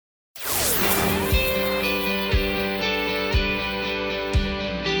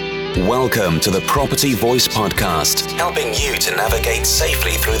Welcome to the Property Voice Podcast, helping you to navigate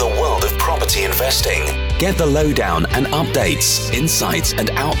safely through the world of property investing. Get the lowdown and updates, insights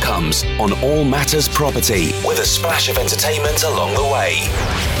and outcomes on all matters property with a splash of entertainment along the way.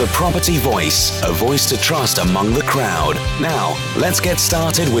 The Property Voice, a voice to trust among the crowd. Now, let's get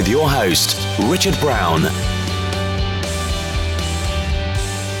started with your host, Richard Brown.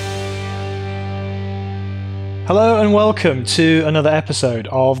 Hello and welcome to another episode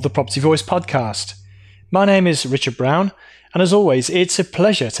of the Property Voice Podcast. My name is Richard Brown, and as always, it's a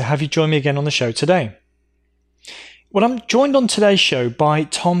pleasure to have you join me again on the show today. Well, I'm joined on today's show by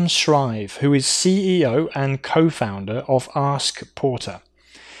Tom Shrive, who is CEO and co-founder of AskPorter,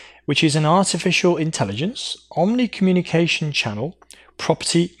 which is an artificial intelligence, omni-communication channel,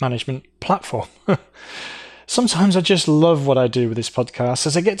 property management platform. Sometimes I just love what I do with this podcast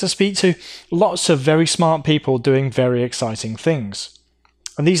as I get to speak to lots of very smart people doing very exciting things.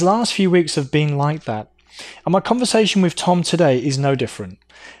 And these last few weeks have been like that. And my conversation with Tom today is no different,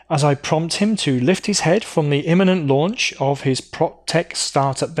 as I prompt him to lift his head from the imminent launch of his PropTech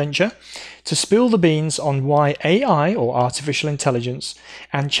startup venture to spill the beans on why AI, or artificial intelligence,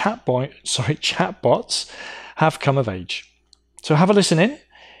 and chatbots have come of age. So have a listen in.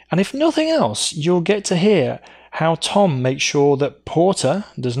 And if nothing else, you'll get to hear how Tom makes sure that Porter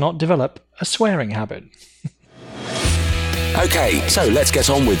does not develop a swearing habit. Okay, so let's get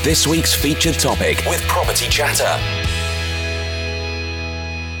on with this week's featured topic with Property Chatter.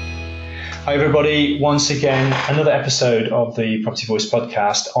 Hi everybody, once again, another episode of the Property Voice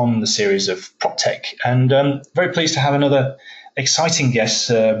podcast on the series of PropTech. And very pleased to have another exciting guest.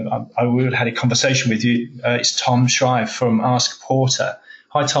 I had a conversation with you. It's Tom Shrive from AskPorter.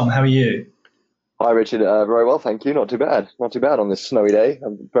 Hi, Tom. How are you? Hi, Richard. Very well, thank you. Not too bad. Not too bad on this snowy day.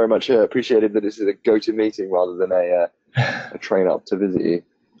 I'm very much appreciated that this is a go-to meeting rather than a train up to visit you.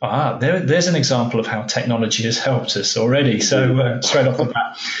 There's an example of how technology has helped us already. So straight off the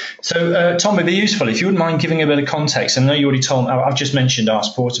bat. So, Tom, it'd be useful if you wouldn't mind giving a bit of context. I know you already told. I've just mentioned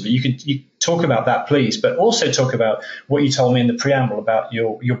AskPorter, but you talk about that, please. But also talk about what you told me in the preamble about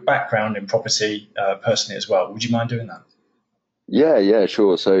your background in property personally as well. Would you mind doing that? Yeah,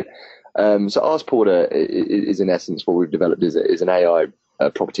 sure. So AskPorter is in essence what we've developed is an AI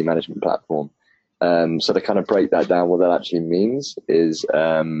property management platform. So to kind of break that down, what that actually means is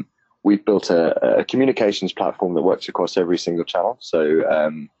we've built a communications platform that works across every single channel. So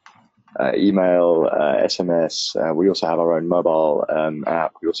email, SMS. We also have our own mobile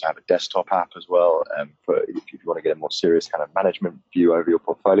app. We also have a desktop app as well for if you want to get a more serious kind of management view over your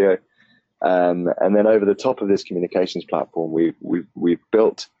portfolio. And then over the top of this communications platform, we've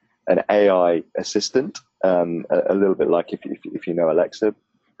built an AI assistant, a little bit like if you know Alexa,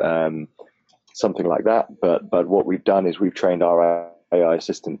 something like that. But what we've done is we've trained our AI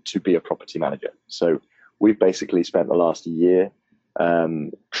assistant to be a property manager. So we've basically spent the last year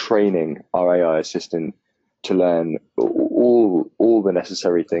training our AI assistant to learn all the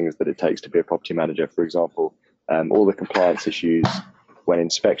necessary things that it takes to be a property manager. For example, all the compliance issues, when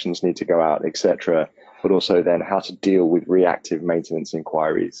inspections need to go out, etc., but also then how to deal with reactive maintenance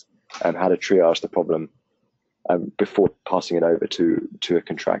inquiries and how to triage the problem before passing it over to a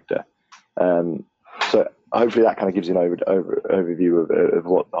contractor. So hopefully that kind of gives you an overview of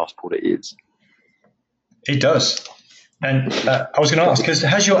what AskPorter is. It does. And I was going to ask,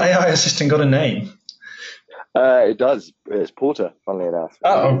 has your AI assistant got a name? It does. It's Porter, funnily enough.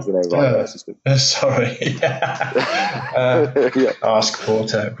 It's the name of our assistant. Sorry.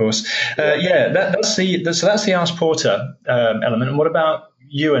 AskPorter, of course. That's the AskPorter element. And what about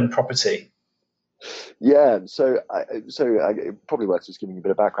you and property? Yeah, so it probably worth just giving you a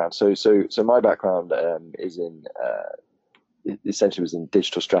bit of background. So my background is in essentially was in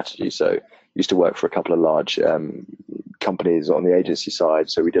digital strategy. So used to work for a couple of large companies on the agency side.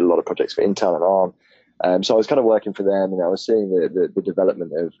 So we did a lot of projects for Intel and Arm. So I was kind of working for them, and I was seeing the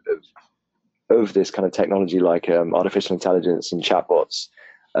development of this kind of technology like artificial intelligence and chatbots,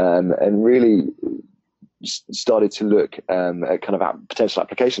 and really started to look at kind of potential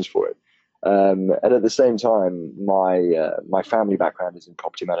applications for it. And at the same time, my family background is in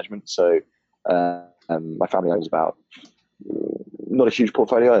property management. So my family owns about not a huge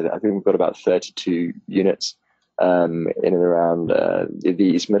portfolio. I think we've got about 32 units in and around the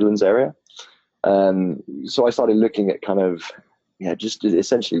East Midlands area. So I started looking at kind of, just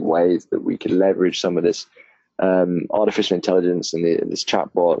essentially ways that we could leverage some of this artificial intelligence and this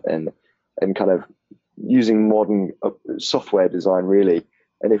chatbot and kind of using modern software design really.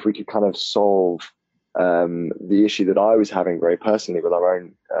 And if we could kind of solve the issue that I was having very personally with our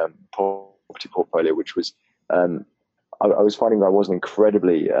own property portfolio, which was I was finding that I wasn't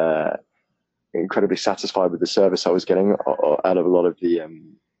incredibly satisfied with the service I was getting out of a lot of the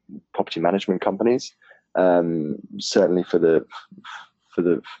property management companies. Certainly for the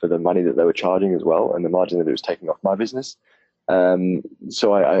money that they were charging as well, and the margin that it was taking off my business.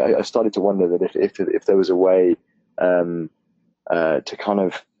 So I started to wonder that if there was a way to kind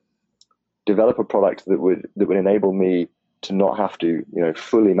of develop a product that would enable me to not have to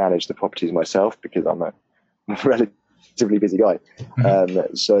fully manage the properties myself, because I'm a relatively busy guy.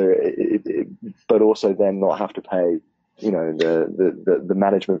 But also then not have to pay the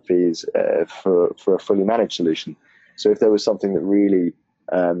management fees for a fully managed solution. So if there was something that really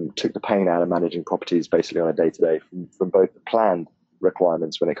took the pain out of managing properties basically on a day-to-day, from both the planned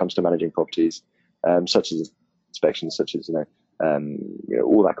requirements when it comes to managing properties, such as inspections, such as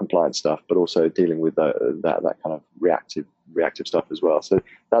all that compliance stuff, but also dealing with that kind of reactive stuff as well. So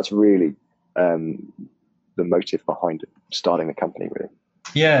that's really the motive behind starting the company, really.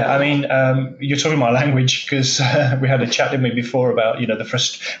 Yeah, I mean, you're talking my language, because we had a chat with me before about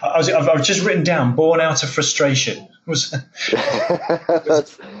I've just written down born out of frustration. Was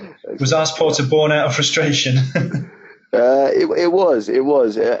AskPorter born out of frustration? It was,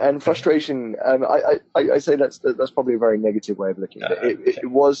 and frustration. I say that's probably a very negative way of looking at it. It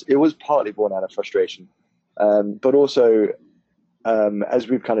was partly born out of frustration, but also as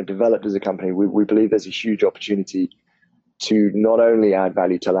we've kind of developed as a company, we believe there's a huge opportunity to not only add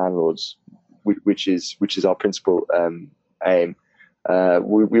value to landlords, which is our principal aim.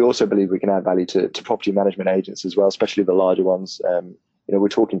 We also believe we can add value to property management agents as well, especially the larger ones. We're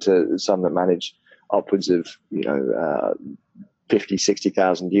talking to some that manage upwards of 50,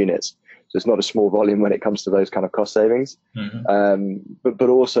 60,000 units. So it's not a small volume when it comes to those kind of cost savings. But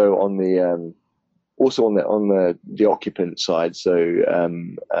also on the occupant side. So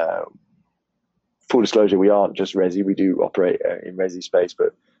full disclosure, we aren't just resi. We do operate in resi space,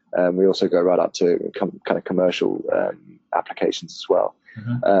 but we also go right up to kind of commercial applications as well.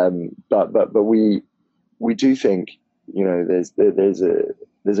 But we do think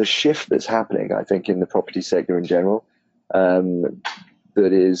there's a shift that's happening, I think, in the property sector in general,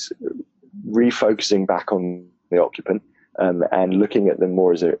 that is refocusing back on the occupant and looking at them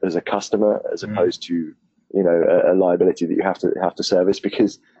more as a customer, as opposed to a liability that you have to service,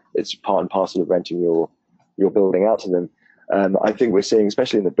 because it's part and parcel of renting your building out to them. I think we're seeing,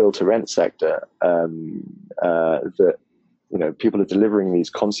 especially in the build to rent sector, that people are delivering these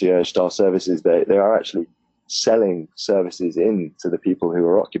concierge style services. They are actually selling services in to the people who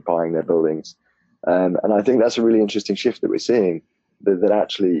are occupying their buildings, and I think that's a really interesting shift that we're seeing. That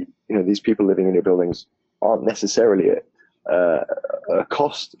actually, these people living in your buildings aren't necessarily a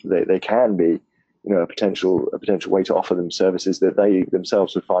cost. They can be a potential way to offer them services that they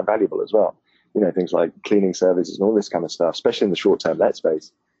themselves would find valuable as well. Things like cleaning services and all this kind of stuff, especially in the short-term let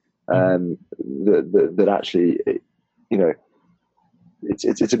space. That actually,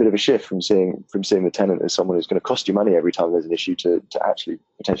 it's a bit of a shift from seeing the tenant as someone who's going to cost you money every time there's an issue to actually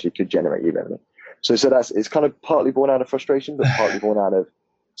potentially could generate you revenue. So it's kind of partly born out of frustration, but partly born out of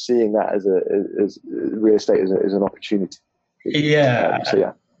seeing that as real estate as an opportunity. Yeah.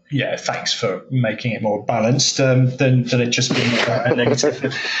 Yeah, thanks for making it more balanced than it just being a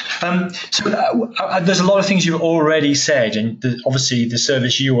negative. There's a lot of things you've already said, and obviously the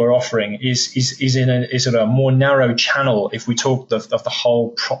service you are offering is in a more narrow channel. If we talk of the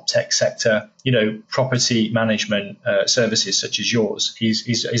whole PropTech sector, property management services such as yours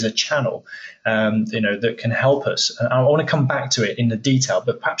is a channel, that can help us. And I want to come back to it in the detail,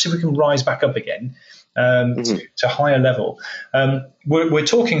 but perhaps if we can rise back up again. To higher level. We're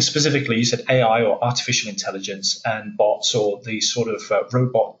talking specifically, you said AI or artificial intelligence and bots, or the sort of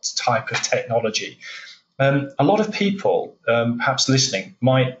robot type of technology. A lot of people, perhaps listening,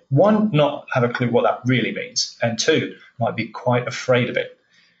 might, one, not have a clue what that really means, and two, might be quite afraid of it.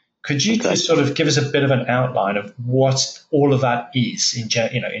 Could you just sort of give us a bit of an outline of what all of that is in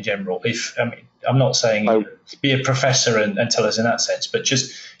general? I'm not saying be a professor and tell us in that sense, but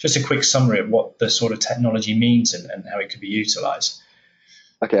just a quick summary of what the sort of technology means and how it could be utilized.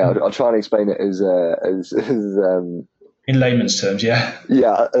 Okay, I'll try and explain it as in layman's terms. Yeah,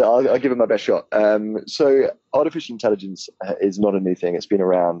 I'll give it my best shot. So artificial intelligence is not a new thing. It's been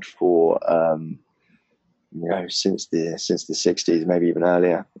around for since the 60s, maybe even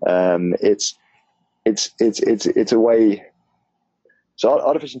earlier. It's a way. So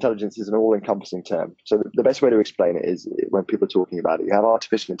artificial intelligence is an all-encompassing term. So the best way to explain it is when people are talking about it, you have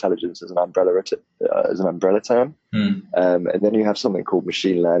artificial intelligence as an umbrella term, and then you have something called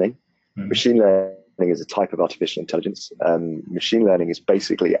machine learning. Machine learning is a type of artificial intelligence. Machine learning is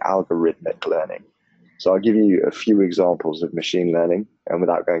basically algorithmic learning. So I'll give you a few examples of machine learning, and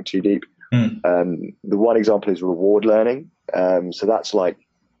without going too deep. The one example is reward learning. So that's like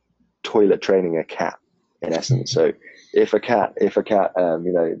toilet training a cat, in essence. So if a cat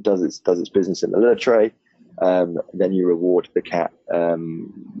does its business in the litter tray, then you reward the cat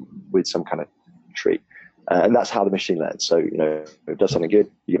with some kind of treat. And that's how the machine learns. So, if it does something good,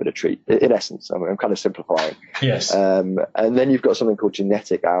 you give it a treat. In essence, I'm kind of simplifying. Yes. And then you've got something called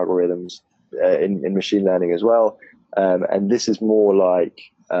genetic algorithms in machine learning as well. And this is more like,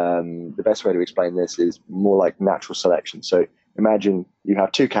 the best way to explain this is more like natural selection. So imagine you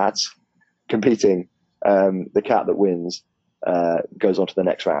have two cats competing. The cat that wins goes on to the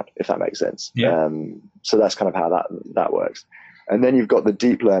next round, if that makes sense. Yeah. So that's kind of how that works. And then you've got the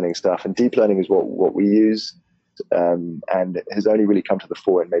deep learning stuff, and deep learning is what we use, and has only really come to the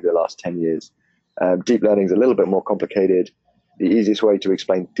fore in maybe the last 10 years. Deep learning is a little bit more complicated. The easiest way to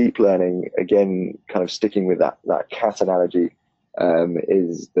explain deep learning, again, kind of sticking with that cat analogy,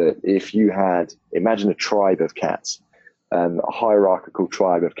 is that if you imagine a tribe of cats, a hierarchical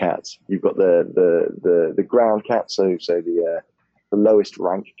tribe of cats. You've got the ground cats, so the lowest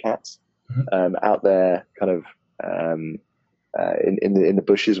rank cats, out there, kind of in the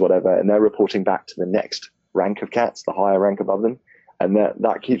bushes, whatever, and they're reporting back to the next rank of cats, the higher rank above them, and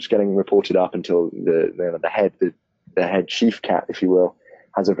that keeps getting reported up until the head chief cat, if you will,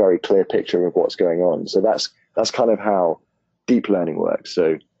 has a very clear picture of what's going on. So that's kind of how deep learning works.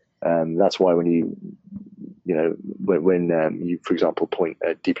 So that's why when you for example point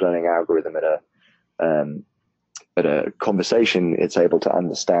a deep learning algorithm at a conversation, it's able to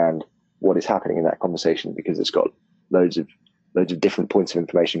understand what is happening in that conversation because it's got loads of different points of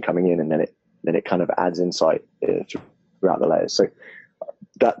information coming in, and then it kind of adds insight throughout the layers. So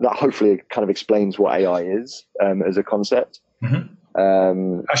that hopefully kind of explains what AI is as a concept.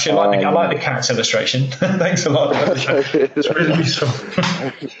 Mm-hmm. Actually, I like the cat's illustration. Thanks a lot. It's really useful.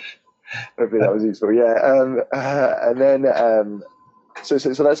 Hopefully that was useful. Yeah. And then so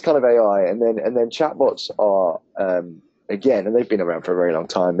that's kind of AI, and then chatbots are again, and they've been around for a very long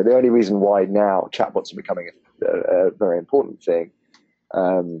time. But the only reason why now chatbots are becoming a very important thing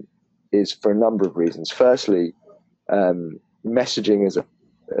is for a number of reasons. Firstly, messaging as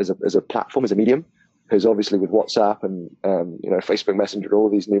a platform, as a medium, because obviously with WhatsApp and Facebook Messenger and all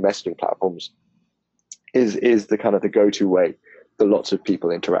these new messaging platforms is the kind of the go-to way that lots of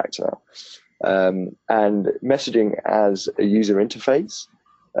people interact now. And messaging as a user interface,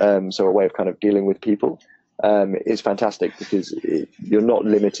 so a way of kind of dealing with people, is fantastic because you're not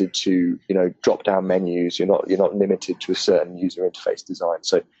limited to drop-down menus. You're not limited to a certain user interface design.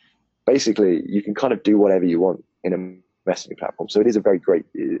 So basically, you can kind of do whatever you want in a messaging platform. So it is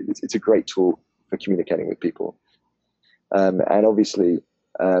it's a great tool for communicating with people. And obviously,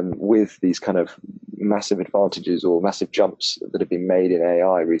 with these kind of massive advantages or massive jumps that have been made in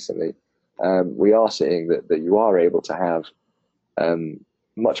AI recently, we are seeing that you are able to have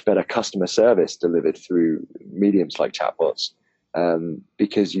much better customer service delivered through mediums like chatbots,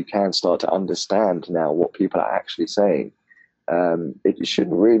 because you can start to understand now what people are actually saying. It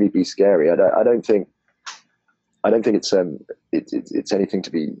shouldn't really be scary. I don't think it's anything to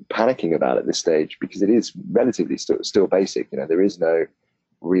be panicking about at this stage, because it is relatively still basic. There is no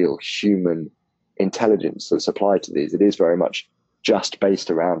real human intelligence that's applied to these. It is very much just based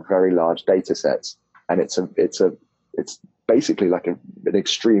around very large data sets, and it's basically like an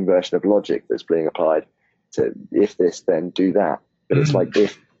extreme version of logic that's being applied to if this, then do that. But it's like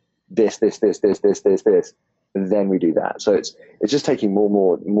if this, and then we do that. So it's just taking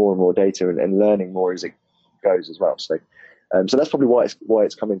more and more data and learning more as it goes as well. So that's probably why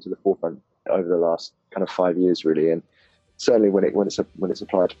it's come into the forefront over the last kind of 5 years, really. And certainly when it's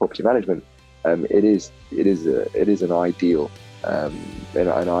applied to property management, it is an ideal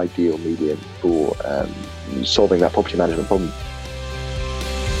medium for solving that property management problem.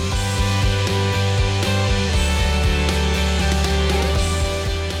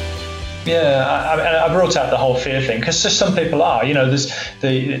 Yeah, I brought out the whole fear thing because just some people are, there's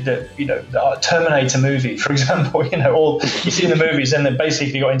the Terminator movie, for example, all you see in the movies, and they've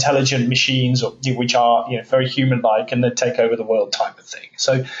basically got intelligent machines which are very human-like, and they take over the world type of thing.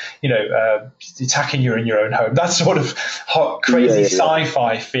 So, attacking you in your own home, that sort of hot, crazy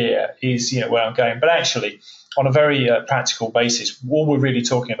sci-fi fear is where I'm going. But actually, on a very practical basis, what we're really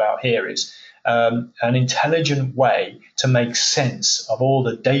talking about here is an intelligent way to make sense of all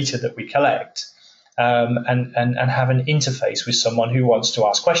the data that we collect, and have an interface with someone who wants to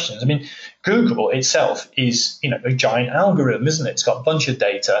ask questions. I mean, Google itself is a giant algorithm, isn't it? It's got a bunch of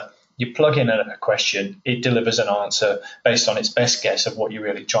data. You plug in a question, it delivers an answer based on its best guess of what you're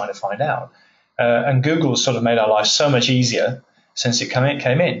really trying to find out. and Google sort of made our life so much easier since it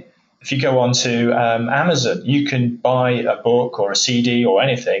came in. If you go on to Amazon, you can buy a book or a CD or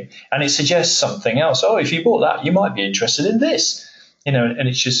anything, and it suggests something else. Oh, if you bought that, you might be interested in this. And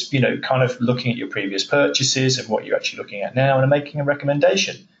it's just, kind of looking at your previous purchases and what you're actually looking at now and making a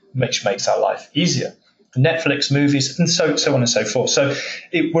recommendation, which makes our life easier. Netflix, movies, and so on and so forth. So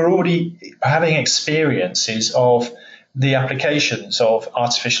we're already having experiences of the applications of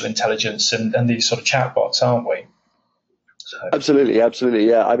artificial intelligence and these sort of chatbots, aren't we? So. Absolutely,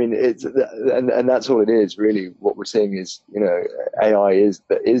 yeah. I mean, and that's all it is really. What we're seeing is, AI is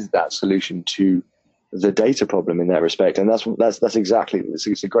that solution to the data problem in that respect, and that's exactly.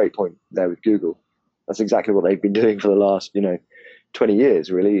 It's a great point there with Google. That's exactly what they've been doing for the last 20 years.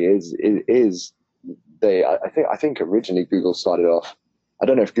 Really, I think originally Google started off. I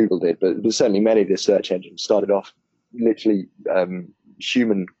don't know if Google did, but certainly many of the search engines started off literally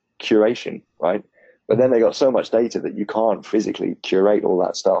human curation, right? But then they got so much data that you can't physically curate all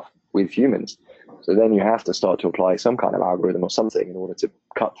that stuff with humans. So then you have to start to apply some kind of algorithm or something in order to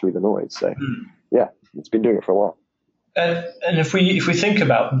cut through the noise. So yeah, it's been doing it for a while. And if we think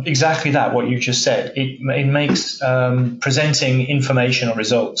about exactly that, what you just said, it makes presenting information or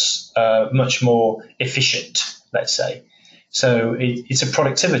results much more efficient, let's say. So it's a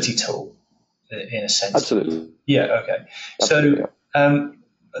productivity tool in a sense. Absolutely. Yeah. Okay. Absolutely, so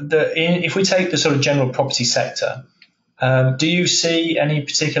if we take the sort of general property sector, do you see any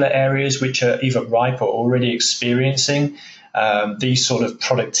particular areas which are either ripe or already experiencing these sort of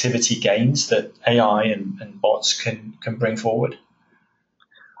productivity gains that AI and bots can bring forward?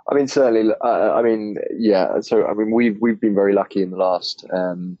 I mean, certainly. Yeah. So, I mean, we've been very lucky in the last.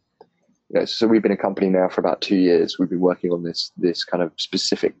 So we've been a company now for about 2 years. We've been working on this kind of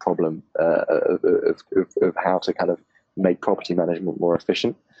specific problem of how to kind of make property management more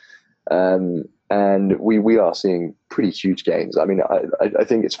efficient, and we are seeing pretty huge gains. I mean, I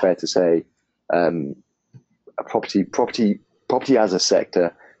think it's fair to say. Property as a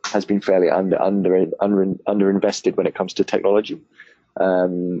sector has been fairly underinvested when it comes to technology,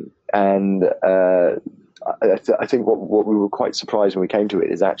 and I think what we were quite surprised when we came to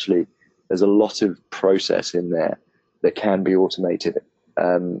it is actually there's a lot of process in there that can be automated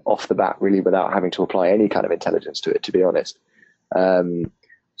off the bat, really, without having to apply any kind of intelligence to it, to be honest.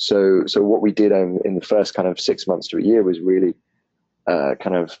 So what we did in the first kind of 6 months to a year was really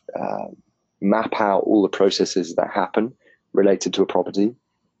map out all the processes that happen related to a property.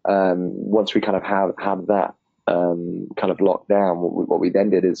 Once we kind of have that kind of locked down, what we then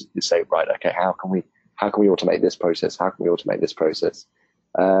did is say, right, okay, how can we automate this process? How can we automate this process?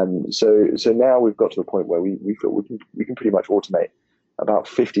 So now we've got to a point where we feel we can pretty much automate about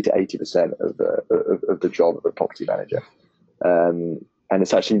 50 to 80% of the job of a property manager, and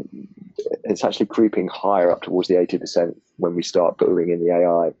it's actually creeping higher up towards the 80% when we start building in the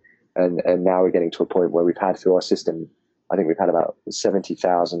AI. And now we're getting to a point where we've had through our system, I think we've had about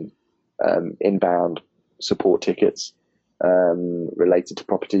 70,000 inbound support tickets related to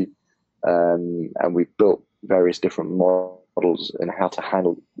property, and we've built various different models in how to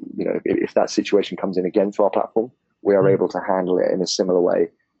handle, if that situation comes in again through our platform, we are able to handle it in a similar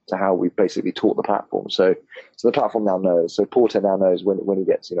way to how we've basically taught the platform. So the platform now knows. So Porter now knows when he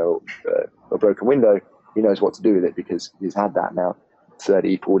gets a broken window, he knows what to do with it because he's had that now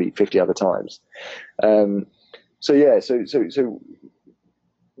 30, 40, 50 other times. So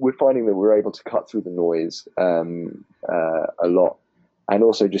we're finding that we're able to cut through the noise a lot, and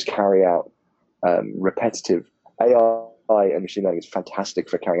also just carry out repetitive. AI and machine learning is fantastic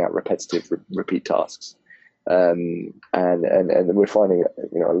for carrying out repetitive repeat tasks, and we're finding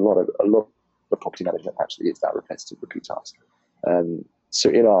a lot of property management actually is that repetitive repeat task. So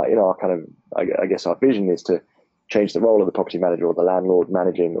in our kind of I guess our vision is to change the role of the property manager or the landlord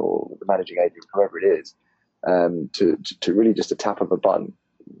managing or the managing agent, whoever it is, to really just a tap of a button,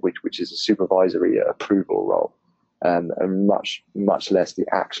 which is a supervisory approval role, and much less the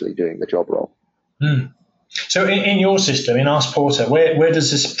actually doing the job role. So in your system, in AskPorter, where does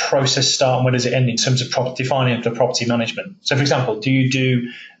this process start and where does it end in terms of defining the property management? So, for example, do you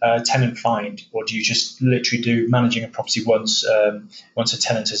do tenant find, or do you just literally do managing a property once a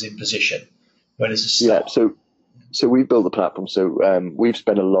tenant is in position? Where does it start? Yeah, so we built the platform. So we've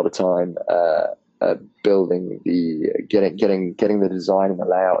spent a lot of time building getting the design and the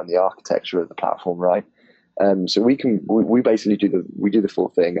layout and the architecture of the platform right. So we basically do the full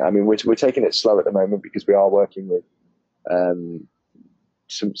thing. I mean, we're taking it slow at the moment because we are working with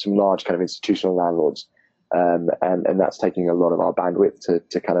some large kind of institutional landlords, and that's taking a lot of our bandwidth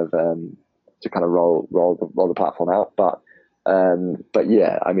to kind of roll the platform out. But But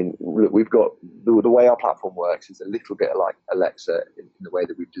yeah, I mean, we've got the way our platform works is a little bit like Alexa in the way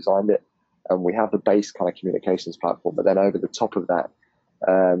that we've designed it. And we have the base kind of communications platform, but then over the top of that,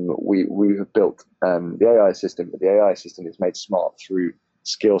 we have built the AI assistant, but the AI assistant is made smart through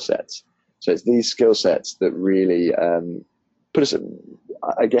skill sets. So it's these skill sets that really put us,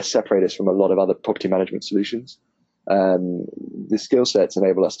 I guess, separate us from a lot of other property management solutions. The skill sets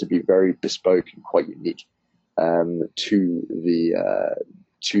enable us to be very bespoke and quite unique to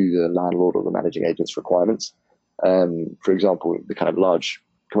the landlord or the managing agent's requirements. For example, the kind of large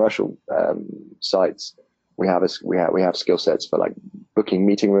commercial sites, we have skill sets for like booking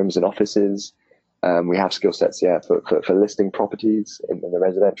meeting rooms and offices. We have skill sets, for listing properties in the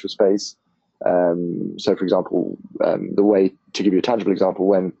residential space. So, for example, the way to give you a tangible example,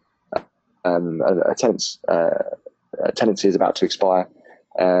 when a tenancy is about to expire,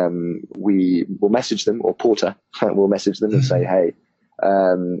 we will message them, or Porter will message them and say, "Hey,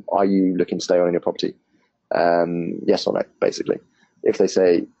 are you looking to stay on in your property? Yes or no?" Basically, if they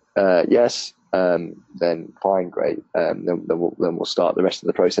say yes, then fine, great. Then we'll start the rest of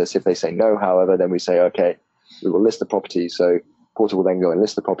the process. If they say no, however, then we say, okay, we will list the property. So Porter will then go and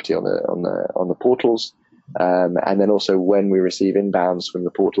list the property on the portals, and then also when we receive inbounds from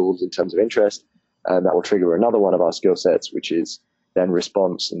the portals in terms of interest, that will trigger another one of our skill sets, which is then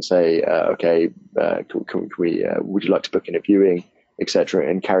response and say, okay, can we, would you like to book in a viewing, etc.,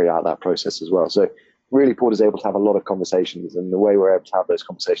 and carry out that process as well. So really, Porter's able to have a lot of conversations, and the way we're able to have those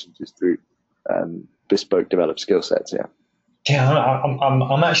conversations is through bespoke developed skill sets. Yeah,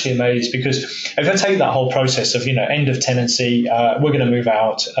 I'm actually amazed, because if I take that whole process of, end of tenancy, we're going to move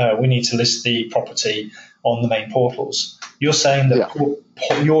out, we need to list the property on the main portals. You're saying that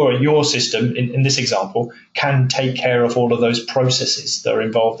your system in this example can take care of all of those processes that are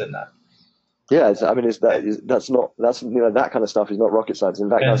involved in that. Yeah, I mean, that kind of stuff is not rocket science. In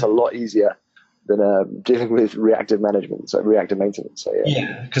fact, that's a lot easier than dealing with reactive management, so reactive maintenance. So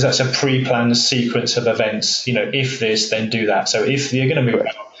yeah, because that's a pre-planned sequence of events. If this, then do that. So if you're going to move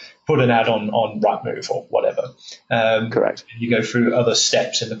out, put an ad on Rightmove or whatever. Correct. You go through other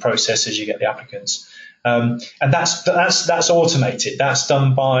steps in the process as you get the applicants, and that's automated. That's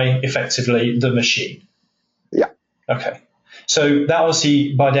done by effectively the machine. Yeah. Okay. So that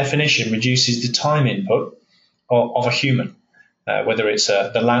obviously, by definition, reduces the time input of a human. Whether it's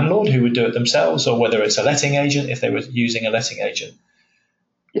the landlord who would do it themselves, or whether it's a letting agent if they were using a letting agent.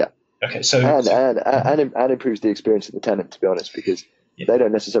 Yeah. Okay. So and improves the experience of the tenant, to be honest, because they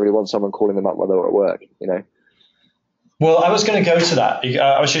don't necessarily want someone calling them up while they're at work. Well, I was going to go to that.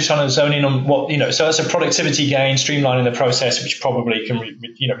 I was just trying to zone in on what So that's a productivity gain, streamlining the process, which probably can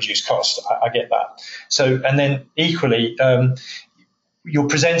reduce cost. I get that. So, and then equally. You're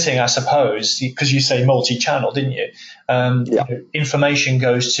presenting, I suppose, because you say multi-channel, didn't you? Information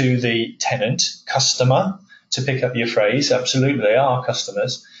goes to the tenant, customer, to pick up your phrase. Absolutely, they are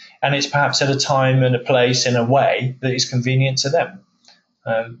customers, and it's perhaps at a time and a place in a way that is convenient to them.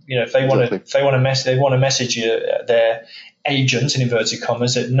 If they want to message you, their agent in inverted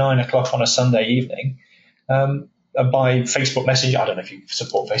commas at 9:00 on a Sunday evening. By Facebook Messenger, I don't know if you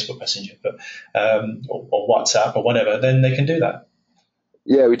support Facebook Messenger, but or WhatsApp or whatever, then they can do that.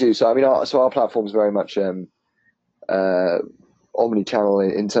 Yeah, we do. So I mean, our platform is very much omni-channel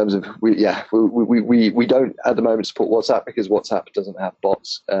in terms of we don't at the moment support WhatsApp because WhatsApp doesn't have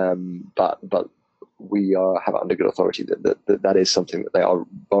bots, but we have under good authority that is something that they are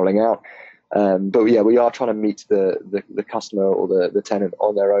rolling out. But yeah, we are trying to meet the customer or the tenant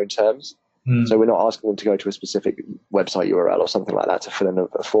on their own terms. So we're not asking them to go to a specific website URL or something like that to fill in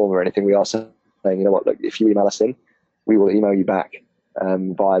a form or anything. We are saying, look, if you email us in, we will email you back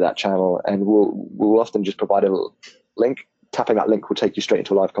via that channel, and we'll often just provide a little link. Tapping that link will take you straight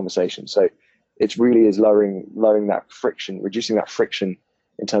into a live conversation. So it really is lowering that friction, reducing that friction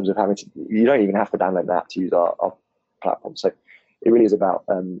in terms of you don't even have to download an app to use our platform. So it really is about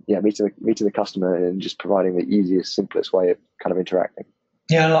meeting the customer and just providing the easiest, simplest way of kind of interacting.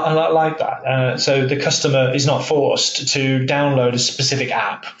 Yeah, I like that. So the customer is not forced to download a specific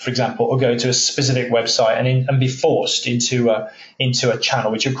app, for example, or go to a specific website and be forced into a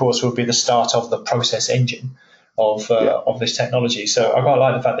channel, which of course will be the start of the process engine of this technology. So I quite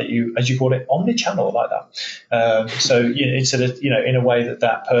like the fact that you, as you call it, omni-channel like that. So it's in a way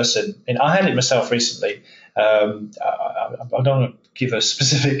that person. And I had it myself recently. I don't want to give a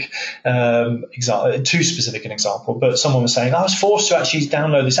specific example, too specific an example, but someone was saying, I was forced to actually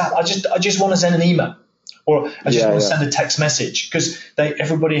download this app. I just want to send an email, or I just want to send a text message, because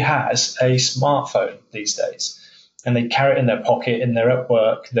everybody has a smartphone these days. and they carry it in their pocket, and they're at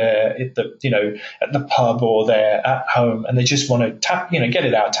work, they're at the pub, or they're at home, and they just want to get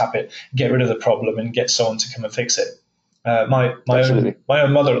it out, tap it, get rid of the problem, and get someone to come and fix it. My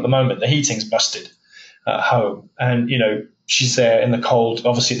own mother at the moment, the heating's busted at home, and she's there in the cold,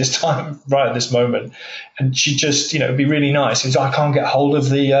 obviously this time, right at this moment, and she just, it'd be really nice. It's I can't get hold of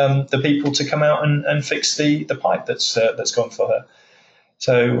the people to come out and fix the pipe that's gone for her.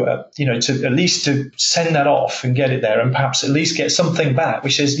 So, to at least to send that off and get it there, and perhaps at least get something back,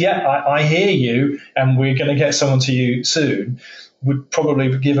 which says, I hear you, and we're going to get someone to you soon, would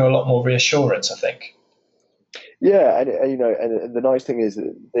probably give her a lot more reassurance, I think. Yeah, and the nice thing is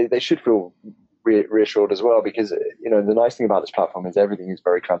they should feel reassured as well, because the nice thing about this platform is everything is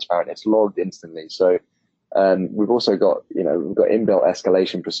very transparent. It's logged instantly. So we've also got we've got inbuilt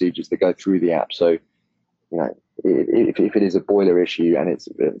escalation procedures that go through the app. So if it is a boiler issue and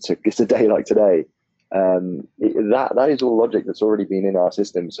it's a day like today, that is all logic that's already been in our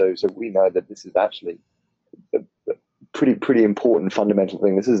system. So we know that this is actually a pretty important fundamental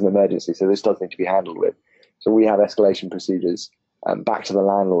thing. This is an emergency, so this does need to be handled with. So we have escalation procedures back to the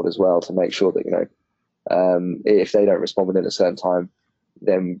landlord as well, to make sure that if they don't respond within a certain time,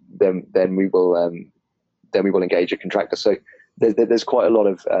 then we will engage a contractor. So there's quite a lot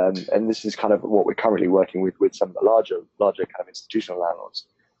of and this is kind of what we're currently working with some larger kind of institutional landlords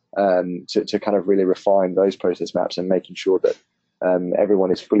to kind of really refine those process maps and making sure that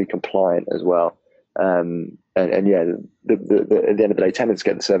everyone is fully compliant as well. And yeah, at the end of the day, tenants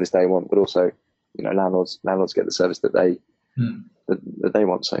get the service they want, but also landlords get the service that they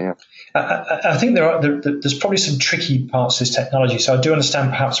want. So yeah, I think there's probably some tricky parts to this technology. So I do understand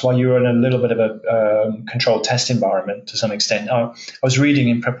perhaps why you're in a little bit of a controlled test environment to some extent. I was reading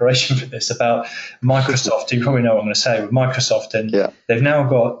in preparation for this about Microsoft. You probably know what I'm going to say with Microsoft, and they've now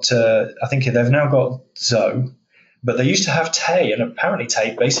got I think they've now got Zoe. But they used to have Tay, and apparently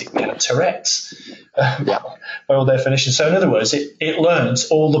Tay basically had Tourette's by all definition. So in other words, it learns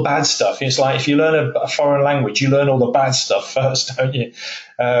all the bad stuff. It's like if you learn a foreign language, you learn all the bad stuff first, don't you?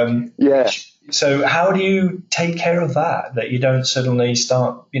 So how do you take care of that you don't suddenly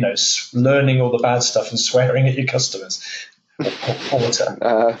start, learning all the bad stuff and swearing at your customers?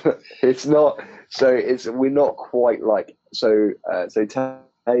 It's not. So we're not quite like so. So Tay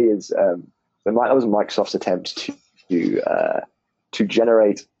is that was Microsoft's attempt to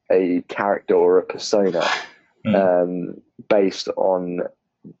generate a character or a persona based on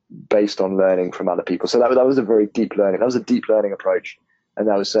learning from other people. So that was a very deep learning. That was a deep learning approach, and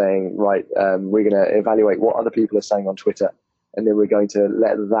that was saying, right, we're going to evaluate what other people are saying on Twitter, and then we're going to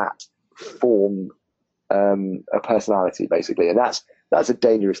let that form a personality, basically. And that's a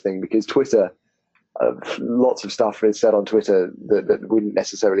dangerous thing, because Twitter, lots of stuff is said on Twitter that wouldn't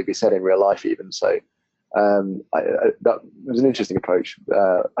necessarily be said in real life even. So that was an interesting approach.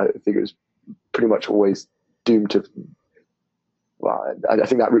 I think it was pretty much always doomed to. Well, I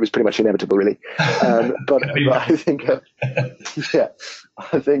think that route was pretty much inevitable, really. But I think,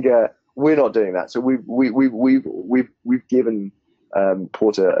 I think we're not doing that. So we've given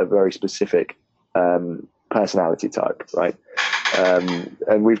Porter a very specific personality type, right?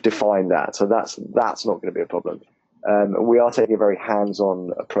 And we've defined that, so that's not going to be a problem. We are taking a very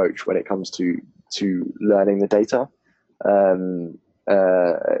hands-on approach when it comes to learning the data, and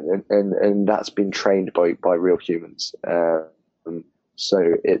that's been trained by real humans.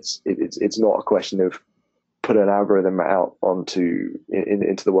 So it's not a question of put an algorithm out into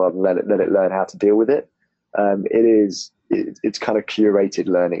the world and let it learn how to deal with it. It's kind of curated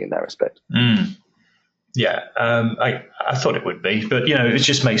learning in that respect. Yeah, I thought it would be, but it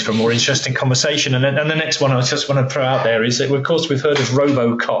just makes for a more interesting conversation. And the next one I just want to throw out there is that, of course, we've heard of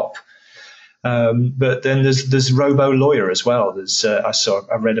RoboCop, but then there's Robo Lawyer as well.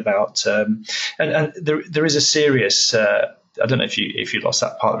 I read about, and there is a serious. I don't know if you lost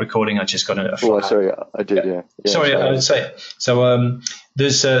that part of the recording. I just got a. Oh, sorry, I did. Yeah. Sorry, I would say. So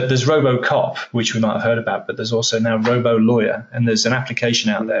there's RoboCop, which we might have heard about, but there's also now Robo Lawyer, and there's an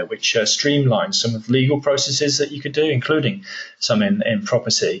application out there which streamlines some of the legal processes that you could do, including some in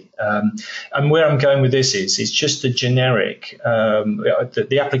property. And where I'm going with this is just the generic.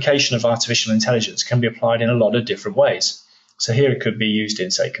 The application of artificial intelligence can be applied in a lot of different ways. So here it could be used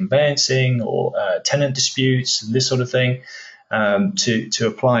in, say, conveyancing or tenant disputes and this sort of thing to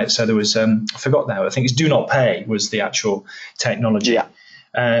apply it. So there was, I forgot now, I think it's Do Not Pay was the actual technology. Yeah.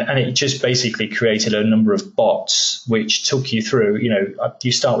 And it just basically created a number of bots which took you through,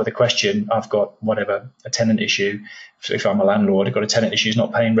 you start with a question, I've got whatever, a tenant issue. So if I'm a landlord, I've got a tenant issue, is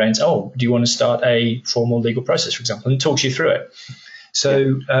not paying rent. Oh, do you want to start a formal legal process, for example? And it talks you through it.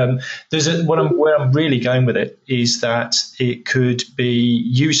 So where I'm really going with it is that it could be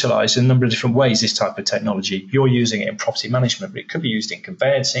utilised in a number of different ways, this type of technology. You're using it in property management, but it could be used in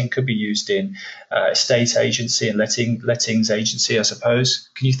conveyancing, could be used in estate agency and lettings agency, I suppose.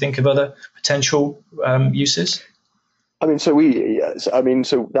 Can you think of other potential uses? I mean,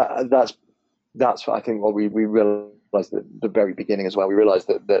 that's I think what we realized at the very beginning as well. We realized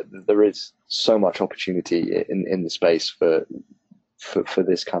that there is so much opportunity in the space for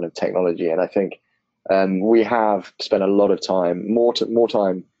this kind of technology, and I think we have spent a lot of time, more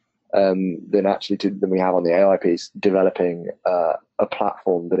time than we have on the AI piece, developing a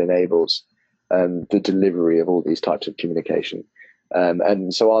platform that enables the delivery of all these types of communication.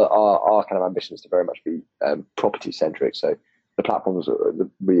 And so our kind of ambition is to very much be property centric. So the platforms that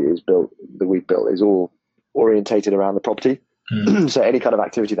we've built is all orientated around the property. So any kind of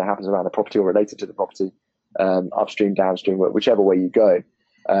activity that happens around the property or related to the property, upstream, downstream, whichever way you go,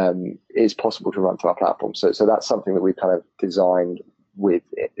 is possible to run through our platform. So that's something that we've kind of designed with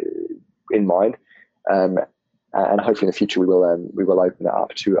in mind. And hopefully in the future we will open that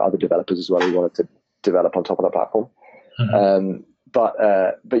up to other developers as well who wanted to develop on top of the platform. But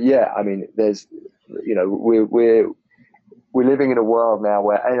yeah, I mean, there's, we're living in a world now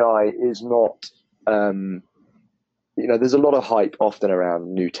where AI is not, there's a lot of hype often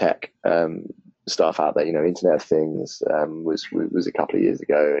around new tech stuff out there. Internet of Things was a couple of years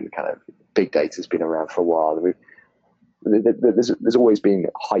ago, and kind of big data has been around for a while. And there's always been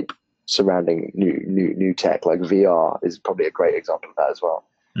hype surrounding new tech. Like VR is probably a great example of that as well.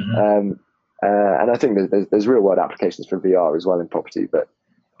 And I think there's real world applications for VR as well in property, but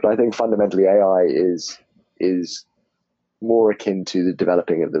I think fundamentally AI is more akin to the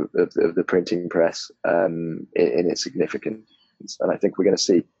developing of the printing press in its significance. And I think we're going to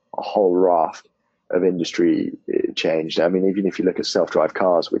see a whole raft of industry change. I mean, even if you look at self-drive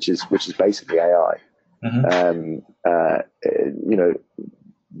cars, which is basically AI,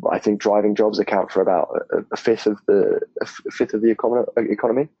 I think driving jobs account for about a fifth of the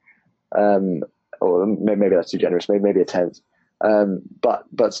economy. Or maybe that's too generous. Maybe a tenth.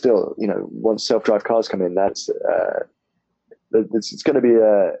 But still, once self-drive cars come in, it's going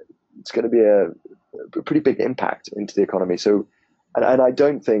to be a pretty big impact into the economy. So, and I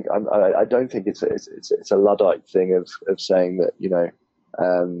don't think it's a Luddite thing of saying that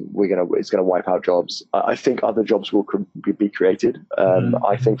it's going to wipe out jobs. I think other jobs will be created.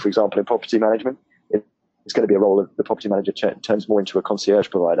 I think, for example, in property management, it's going to be a role of the property manager turns more into a concierge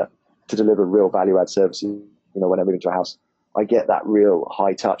provider to deliver real value add services. When I move into a house, I get that real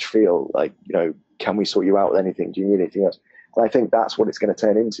high touch feel, like, can we sort you out with anything? Do you need anything else? And I think that's what it's going to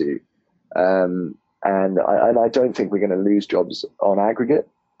turn into. And I don't think we're going to lose jobs on aggregate,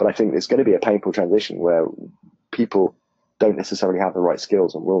 but I think there's going to be a painful transition where people don't necessarily have the right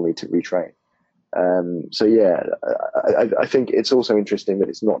skills and will need to retrain. So yeah, I think it's also interesting that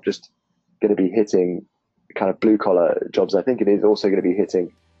it's not just going to be hitting kind of blue collar jobs. I think it is also going to be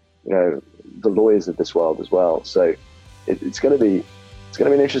hitting, the lawyers of this world as well. So it's going to be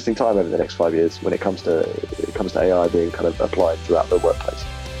an interesting time over the next 5 years when it comes to AI being kind of applied throughout the workplace.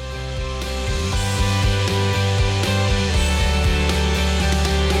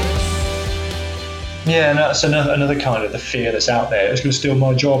 Yeah, and that's another kind of the fear that's out there. It's going to steal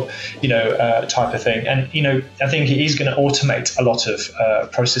my job, type of thing. And, I think it is going to automate a lot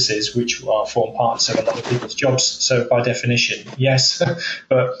of processes which form parts of a lot of people's jobs. So by definition, yes.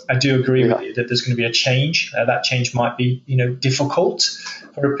 But I do agree with you that there's going to be a change. That change might be, difficult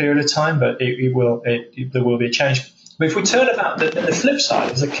for a period of time, but there will be a change. But if we turn about the flip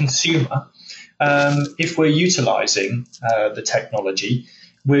side, as a consumer, if we're utilizing the technology,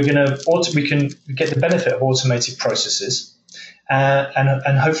 we can get the benefit of automated processes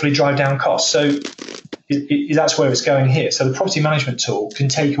and hopefully drive down costs. So that's where it's going here. So the property management tool can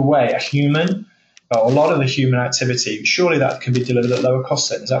take away a lot of the human activity. Surely that can be delivered at lower cost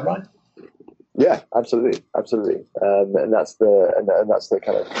then. Is that right? Yeah, absolutely. And that's the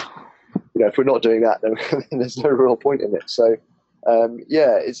kind of, if we're not doing that, then there's no real point in it. So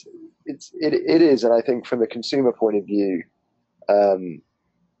yeah, it is. And I think from the consumer point of view,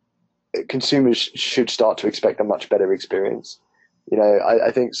 consumers should start to expect a much better experience. I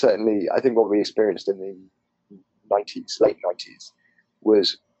think what we experienced in the late 90s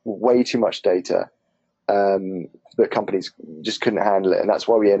was way too much data that companies just couldn't handle it. And that's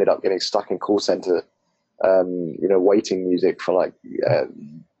why we ended up getting stuck in call center, waiting music for like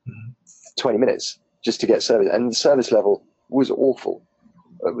 20 minutes just to get service. And the service level was awful.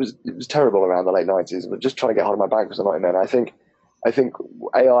 It was terrible around the late 90s, but just trying to get hold of my bank was a nightmare. And I think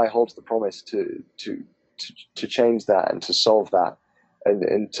AI holds the promise to change that and to solve that.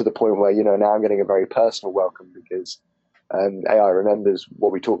 and to the point where, now I'm getting a very personal welcome because AI remembers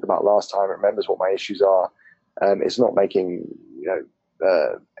what we talked about last time. It remembers what my issues are. It's not making,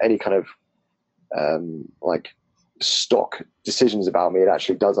 any kind of like stock decisions about me. It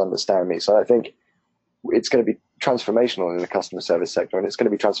actually does understand me. So I think it's going to be transformational in the customer service sector, and it's going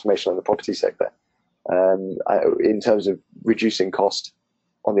to be transformational in the property sector in terms of reducing cost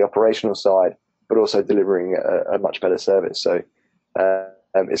on the operational side, but also delivering a much better service. So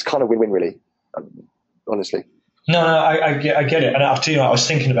it's kind of win-win, really, honestly. No, I get it. And after I was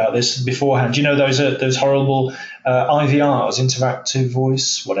thinking about this beforehand. Those horrible IVRs, interactive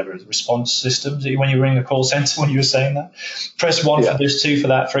voice, whatever, response systems, when you ring a call center, when you were saying that, press 1 for this, 2 for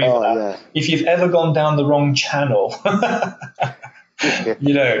that, 3 for that. Yeah. If you've ever gone down the wrong channel, and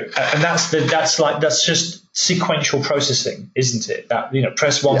that's just sequential processing, isn't it? That,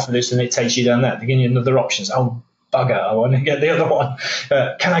 press 1 for this and it takes you down that. They give you another options. Oh, bugger, I want to get the other one.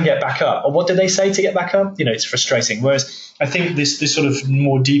 Can I get back up? Or what do they say to get back up? It's frustrating. Whereas I think this sort of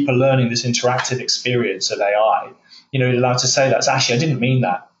more deeper learning, this interactive experience of AI, allowed to say that. So actually, I didn't mean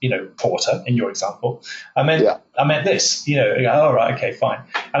that, Porter, in your example. I meant this, all right, okay, fine.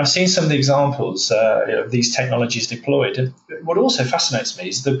 And I've seen some of the examples of these technologies deployed. And what also fascinates me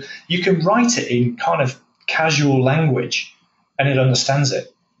is that you can write it in kind of casual language and it understands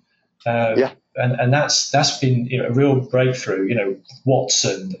it. And that's been a real breakthrough.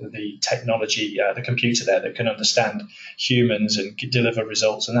 Watson, the technology, the computer there that can understand humans and deliver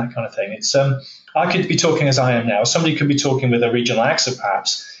results and that kind of thing. It's I could be talking as I am now. Somebody could be talking with a regional accent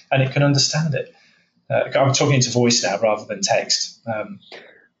perhaps, and it can understand it. I'm talking into voice now rather than text.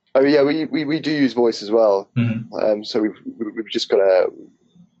 We do use voice as well. Mm-hmm. So we've just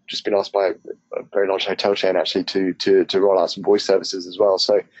been asked by a very large hotel chain actually to roll out some voice services as well.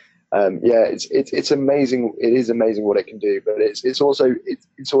 So. It's amazing. It is amazing what it can do, but it's also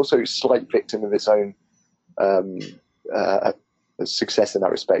a slight victim of its own success in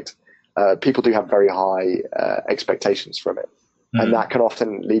that respect. People do have very high expectations from it, and that can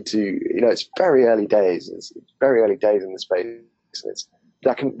often lead to it's very early days. It's very early days in the space, and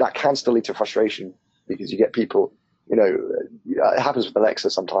that can still lead to frustration because you get people. It happens with Alexa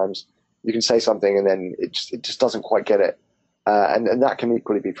sometimes. You can say something and then it just doesn't quite get it. And that can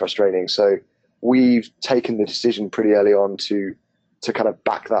equally be frustrating. So we've taken the decision pretty early on to kind of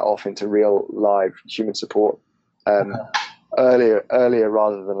back that off into real live human support earlier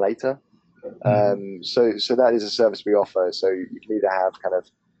rather than later. So that is a service we offer. So you can either have kind of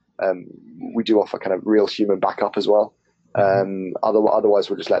we do offer kind of real human backup as well. Otherwise,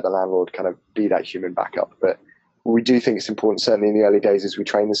 we'll just let the landlord kind of be that human backup. But we do think it's important, certainly in the early days, as we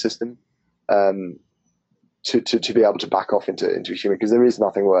train the system. To be able to back off into a human, because there is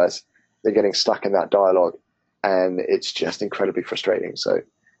nothing worse than getting stuck in that dialogue, and it's just incredibly frustrating. So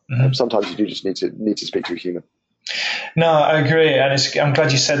sometimes you do just need to speak to a human. No, I agree, and I'm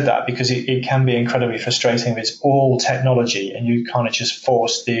glad you said that because it can be incredibly frustrating if it's all technology and you kind of just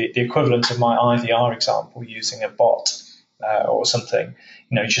force the equivalent of my IVR example using a bot or something.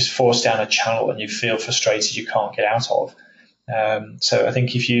 You just force down a channel and you feel frustrated you can't get out of. So I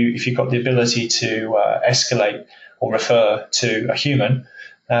think if you've got the ability to escalate or refer to a human,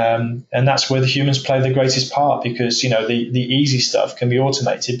 and that's where the humans play the greatest part, because the easy stuff can be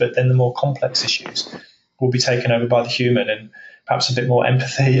automated, but then the more complex issues will be taken over by the human, and perhaps a bit more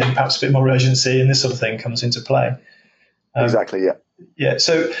empathy and perhaps a bit more urgency and this sort of thing comes into play. Exactly. Yeah. Yeah.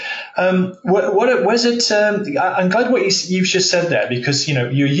 So, what was it? I'm glad what you've just said there, because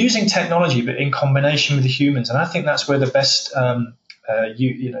you're using technology, but in combination with the humans, and I think that's where the best sort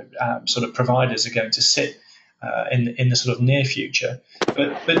of providers are going to sit in the sort of near future.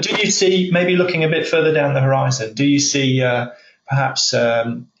 But do you see, maybe looking a bit further down the horizon, do you see perhaps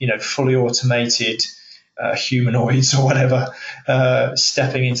fully automated humanoids or whatever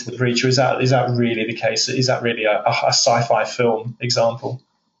stepping into the breach, or is that really the case? Is that really a sci-fi film example?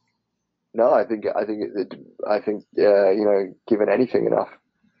 No, I think given anything enough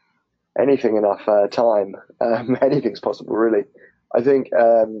time, anything's possible, really. I think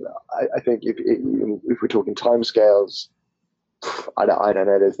if we're talking timescales, I don't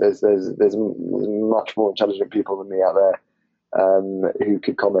know. There's much more intelligent people than me out there who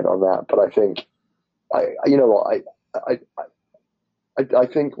could comment on that. But I think I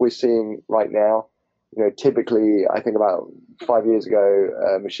think we're seeing right now. Typically, I think about 5 years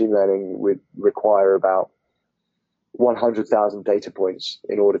ago, machine learning would require about 100,000 data points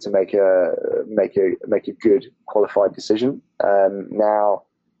in order to make a good qualified decision. Now,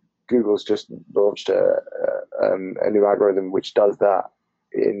 Google's just launched a new algorithm which does that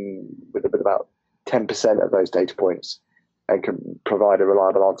with about 10% of those data points. and can provide a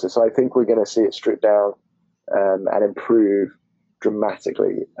reliable answer. So I think we're going to see it stripped down and improve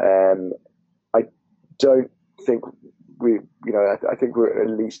dramatically. I don't think I think we're at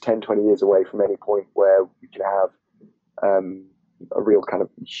least 10, 20 years away from any point where we can have a real kind of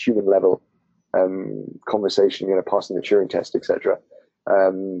human level conversation, passing the Turing test, etc.,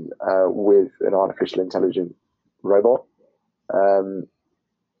 with an artificial intelligent robot.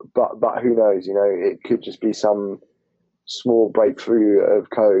 But who knows? It could just be some small breakthrough of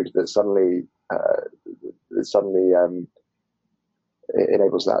code that suddenly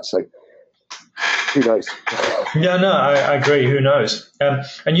enables that. So who knows? Yeah, no, I agree. Who knows?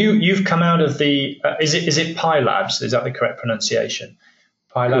 And you've come out of the is it Pi Labs? Is that the correct pronunciation?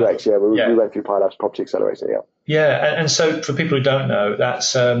 Pi Labs. Correct. Yeah, we went through Pi Labs Property Accelerator. Yeah. Yeah, and so for people who don't know,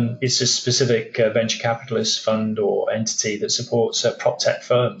 that's it's a specific venture capitalist fund or entity that supports PropTech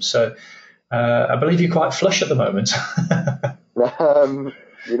firms. So I believe you're quite flush at the moment.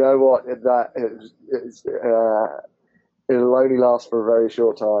 You know what? It'll only last for a very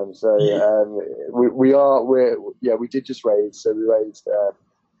short time. So we did just raise. So we raised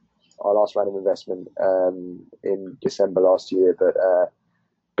our last round of investment in December last year. But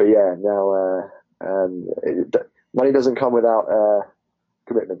yeah, now money doesn't come without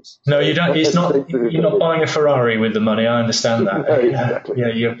commitments. No, you don't. It's not. You're not buying a Ferrari with the money. I understand that. No, exactly.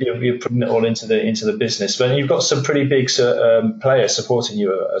 Yeah, you're putting it all into the business. But you've got some pretty big players supporting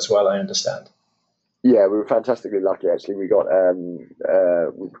you as well. I understand. Yeah, we were fantastically lucky. Actually, we've got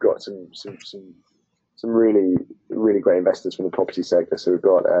some really great investors from the property sector. So we've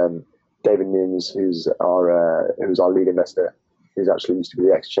got David Nims, who's our lead investor, who's actually used to be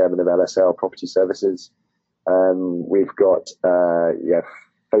the ex-chairman of LSL Property Services. We've got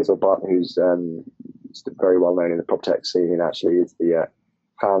Faisal Butt, who's very well known in the PropTech scene, and actually is the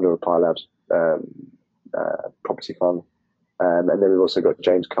founder of Pi Labs Property Fund. And then we've also got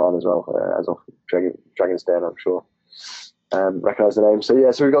James Kahn as well, as of Dragon's Den, I'm sure. Recognise the name. So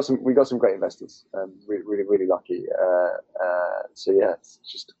yeah, so we got some great investors. Really lucky. So yeah, it's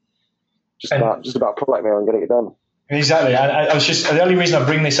just about product now and getting it done. Exactly. I was just, the only reason I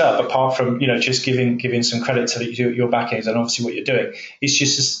bring this up, apart from just giving some credit to your backings and obviously what you're doing, is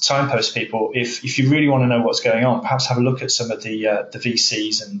just to signpost people. If you really want to know what's going on, perhaps have a look at some of the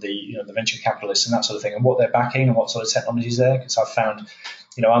VCs and the venture capitalists and that sort of thing, and what they're backing and what sort of technologies there. Because I've found,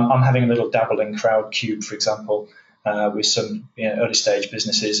 I'm having a little dabble in Crowdcube, for example, with some early stage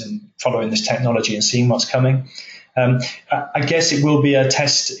businesses and following this technology and seeing what's coming. I guess it will be a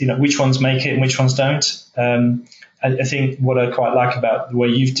test, which ones make it and which ones don't. I think what I quite like about the way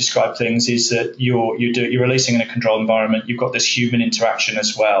you've described things is that you're releasing in a controlled environment. You've got this human interaction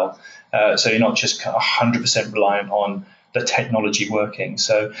as well, so you're not just 100% reliant on the technology working.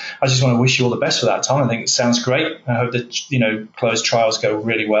 So I just want to wish you all the best for that, Tom. I think it sounds great. I hope that closed trials go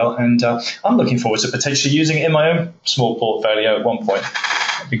really well, and I'm looking forward to potentially using it in my own small portfolio at one point.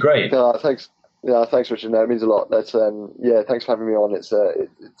 That'd be great. Thanks. Yeah, thanks, Richard. No, it means a lot. That's thanks for having me on. It's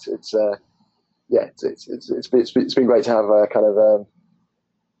been great to have kind of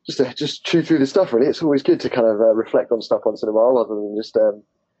just chew through the stuff. Really, it's always good to kind of reflect on stuff once in a while, rather than just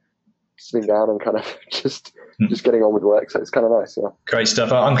sitting down and kind of just getting on with work. So it's kind of nice. Yeah. Great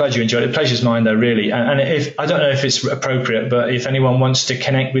stuff. I'm glad you enjoyed it. Pleasure's mine, though, really. And if I don't know if it's appropriate, but if anyone wants to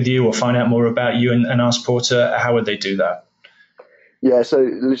connect with you or find out more about you and AskPorter, how would they do that? Yeah, so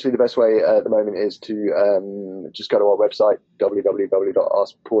literally the best way at the moment is to just go to our website,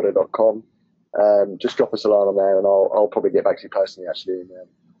 www.askporter.com. Just drop us a line on there, and I'll probably get back to you personally, actually, and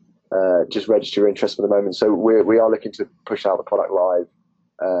just register your interest for the moment. So we are looking to push out the product live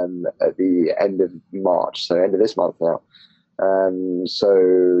at the end of March, so end of this month now.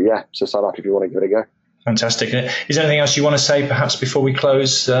 So sign up if you want to give it a go. Fantastic. Is there anything else you want to say, perhaps, before we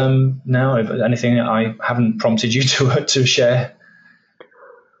close now? Anything that I haven't prompted you to share?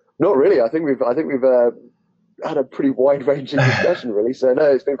 Not really. I think we've had a pretty wide-ranging discussion, really. So no,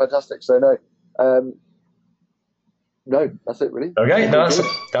 it's been fantastic. So no, that's it, really. Okay, no,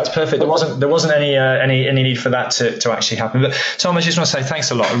 that's perfect. There wasn't any need for that to actually happen. But Tom, I just want to say thanks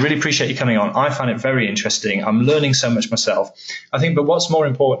a lot. I really appreciate you coming on. I find it very interesting. I'm learning so much myself. I think, but what's more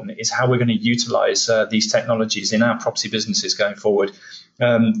important is how we're going to utilize these technologies in our property businesses going forward.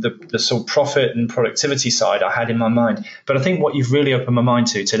 The sort of profit and productivity side I had in my mind, but I think what you've really opened my mind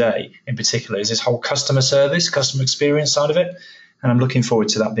to today, in particular, is this whole customer service, customer experience side of it. And I'm looking forward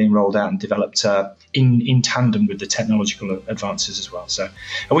to that being rolled out and developed in tandem with the technological advances as well. So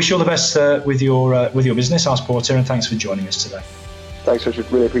I wish you all the best with your business, AskPorter, and thanks for joining us today. Thanks,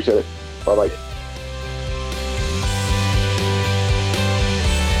 Richard. Really appreciate it. Bye-bye.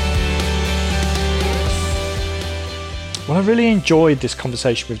 Well, I really enjoyed this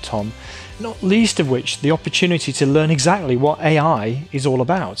conversation with Tom, not least of which the opportunity to learn exactly what AI is all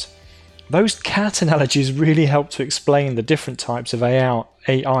about. Those cat analogies really help to explain the different types of AI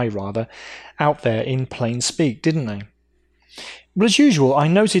out there in plain speak, didn't they? Well, as usual, I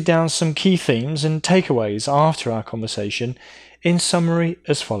noted down some key themes and takeaways after our conversation, in summary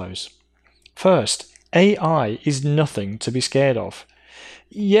as follows. First, AI is nothing to be scared of.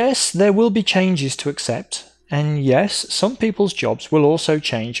 Yes, there will be changes to accept, and yes, some people's jobs will also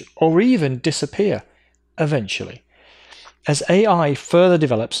change or even disappear eventually, as AI further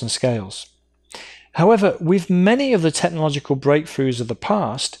develops and scales. However, with many of the technological breakthroughs of the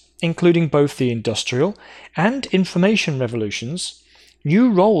past, including both the industrial and information revolutions, new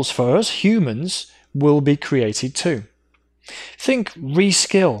roles for us humans will be created too. Think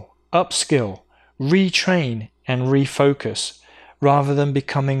reskill, upskill, retrain, and refocus, rather than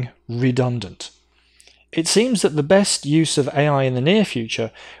becoming redundant. It seems that the best use of AI in the near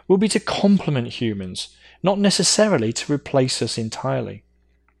future will be to complement humans, not necessarily to replace us entirely.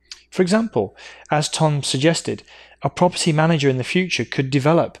 For example, as Tom suggested, a property manager in the future could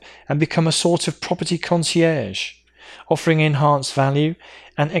develop and become a sort of property concierge, offering enhanced value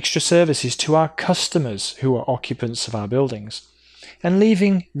and extra services to our customers who are occupants of our buildings, and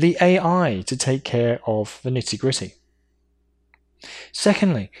leaving the AI to take care of the nitty-gritty.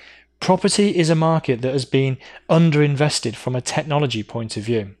 Secondly, property is a market that has been underinvested from a technology point of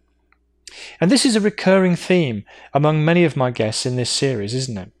view. And this is a recurring theme among many of my guests in this series,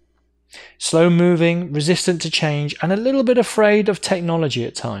 isn't it? Slow-moving, resistant to change, and a little bit afraid of technology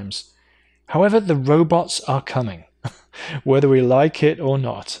at times. However, the robots are coming, whether we like it or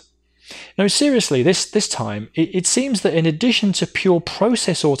not. No, seriously, this time, it seems that in addition to pure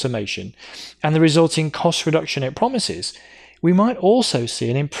process automation and the resulting cost reduction it promises, we might also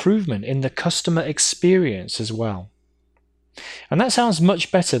see an improvement in the customer experience as well. And that sounds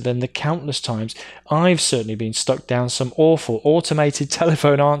much better than the countless times I've certainly been stuck down some awful automated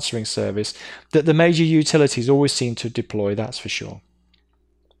telephone answering service that the major utilities always seem to deploy, that's for sure.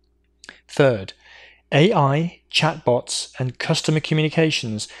 Third, AI, chatbots, and customer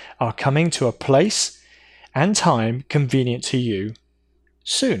communications are coming to a place and time convenient to you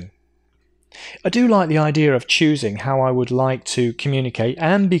soon. I do like the idea of choosing how I would like to communicate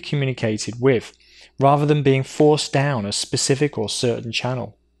and be communicated with, rather than being forced down a specific or certain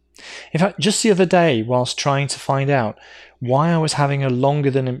channel. In fact, just the other day, whilst trying to find out why I was having a longer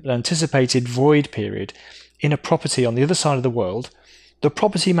than anticipated void period in a property on the other side of the world, the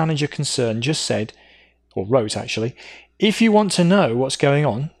property manager concerned just said, or wrote actually, "If you want to know what's going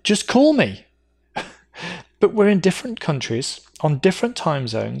on, just call me." But we're in different countries, on different time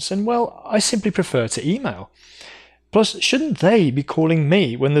zones, and well, I simply prefer to email. Plus, shouldn't they be calling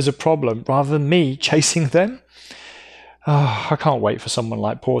me when there's a problem rather than me chasing them? I can't wait for someone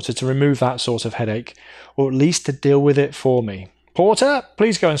like Porter to remove that sort of headache, or at least to deal with it for me. Porter,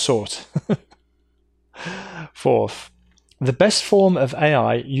 please go and sort. Fourth, the best form of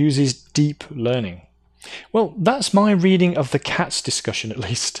AI uses deep learning. Well, that's my reading of the CATS discussion at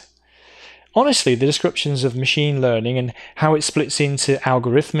least. Honestly, the descriptions of machine learning and how it splits into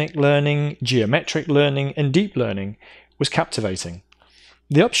algorithmic learning, geometric learning, and deep learning was captivating.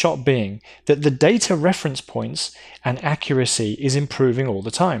 The upshot being that the data reference points and accuracy is improving all the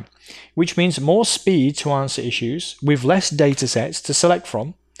time, which means more speed to answer issues with less data sets to select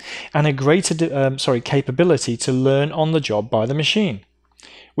from, and a greater capability to learn on the job by the machine,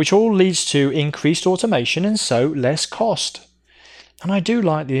 which all leads to increased automation and so less cost. And I do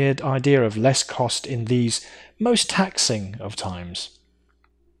like the idea of less cost in these most taxing of times.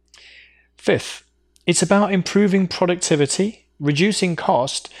 Fifth, it's about improving productivity, reducing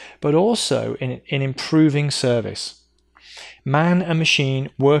cost, but also in improving service. Man and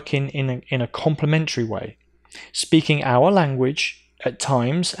machine working in a complementary way, speaking our language at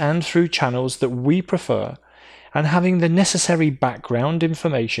times and through channels that we prefer, and having the necessary background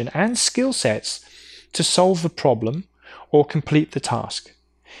information and skill sets to solve the problem or complete the task.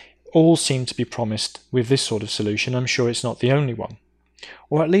 All seem to be promised with this sort of solution. I'm sure it's not the only one,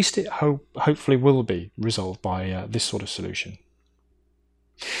 or at least it hopefully will be resolved by this sort of solution.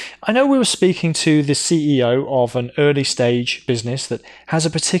 I know we were speaking to the CEO of an early stage business that has a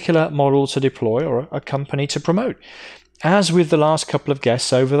particular model to deploy or a company to promote, as with the last couple of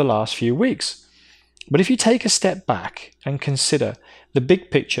guests over the last few weeks. But if you take a step back and consider the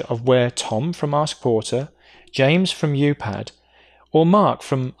big picture of where Tom from AskPorter, James from UPAD, or Mark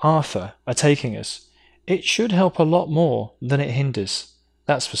from Arthur are taking us, it should help a lot more than it hinders,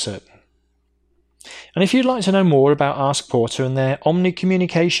 that's for certain. And if you'd like to know more about AskPorter and their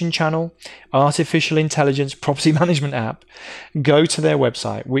omni-communication channel, artificial intelligence property management app, go to their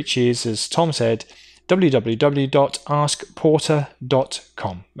website, which is, as Tom said,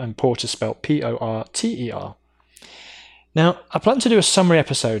 www.askporter.com, and Porter spelled Porter. Now, I plan to do a summary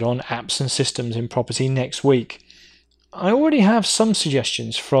episode on apps and systems in property next week. I already have some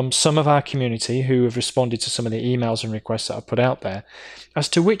suggestions from some of our community who have responded to some of the emails and requests that I put out there as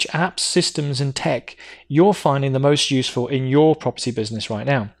to which apps, systems and tech you're finding the most useful in your property business right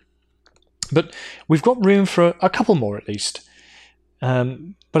now. But we've got room for a couple more at least, but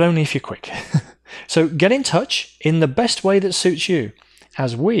only if you're quick. So get in touch in the best way that suits you,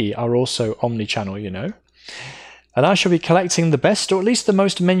 as we are also omni-channel, you know. And I shall be collecting the best, or at least the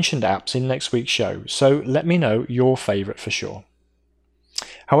most mentioned apps in next week's show, so let me know your favourite for sure.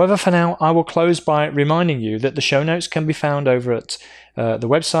 However, for now, I will close by reminding you that the show notes can be found over at the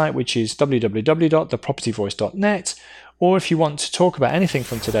website, which is www.thepropertyvoice.net, or if you want to talk about anything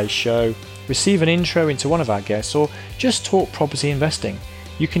from today's show, receive an intro into one of our guests, or just talk property investing,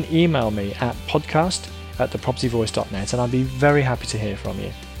 you can email me at podcast@thepropertyvoice.net, and I'd be very happy to hear from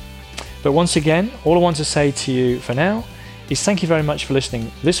you. But once again, all I want to say to you for now is thank you very much for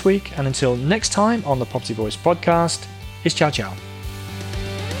listening this week, and until next time on the Property Voice podcast, it's ciao ciao.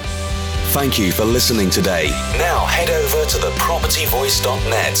 Thank you for listening today. Now head over to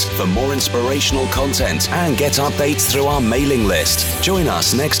thepropertyvoice.net for more inspirational content and get updates through our mailing list. Join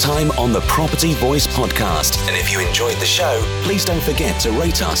us next time on the Property Voice podcast. And if you enjoyed the show, please don't forget to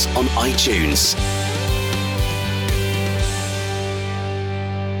rate us on iTunes.